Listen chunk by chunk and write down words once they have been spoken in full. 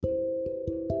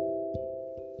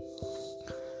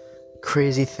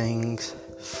crazy things,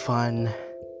 fun,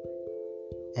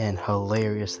 and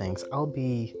hilarious things. I'll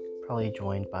be probably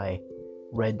joined by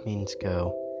Red Means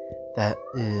Go. That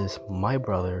is my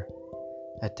brother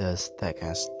that does that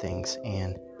kind of things.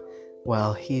 And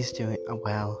while he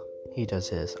does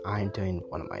his, I'm doing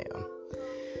one of my own.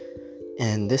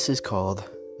 And this is called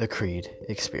the Creed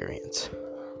Experience.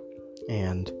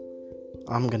 And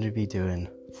I'm going to be doing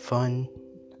fun,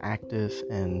 active,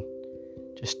 and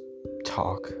just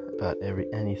talk about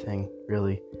anything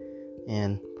really,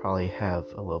 and probably have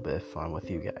a little bit of fun with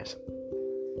you guys.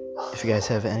 If you guys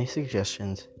have any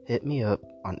suggestions, hit me up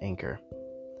on Anchor.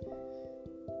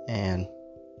 And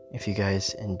if you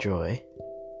guys enjoy,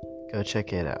 go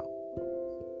check it out.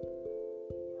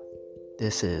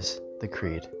 This is the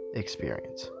Creed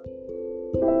Experience.